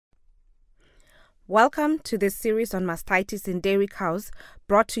Welcome to this series on mastitis in dairy cows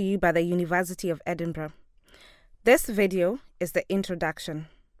brought to you by the University of Edinburgh. This video is the introduction.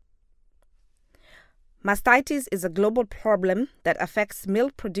 Mastitis is a global problem that affects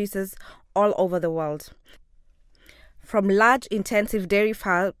milk producers all over the world. From large intensive dairy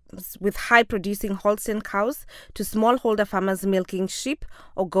farms with high producing Holstein cows to smallholder farmers milking sheep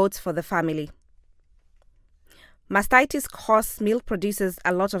or goats for the family. Mastitis costs milk producers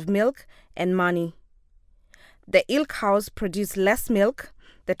a lot of milk and money. The ill cows produce less milk,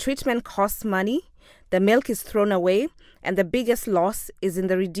 the treatment costs money, the milk is thrown away, and the biggest loss is in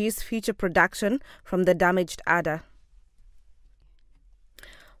the reduced future production from the damaged udder.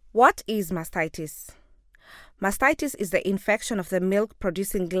 What is mastitis? Mastitis is the infection of the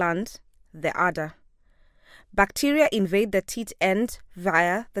milk-producing gland, the udder. Bacteria invade the teat end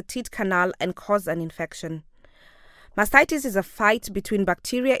via the teat canal and cause an infection. Mastitis is a fight between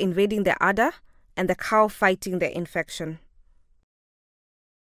bacteria invading the udder and the cow fighting the infection.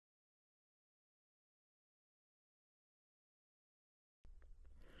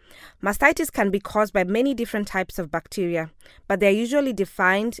 Mastitis can be caused by many different types of bacteria, but they are usually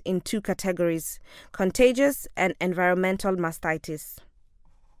defined in two categories: contagious and environmental mastitis.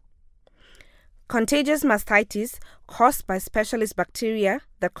 Contagious mastitis caused by specialist bacteria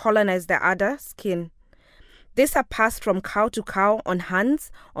that colonize the udder skin. These are passed from cow to cow on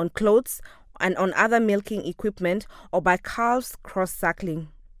hands, on clothes, and on other milking equipment, or by calves cross-suckling.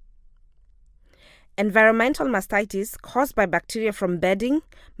 Environmental mastitis caused by bacteria from bedding,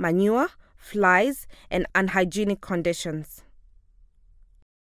 manure, flies, and unhygienic conditions.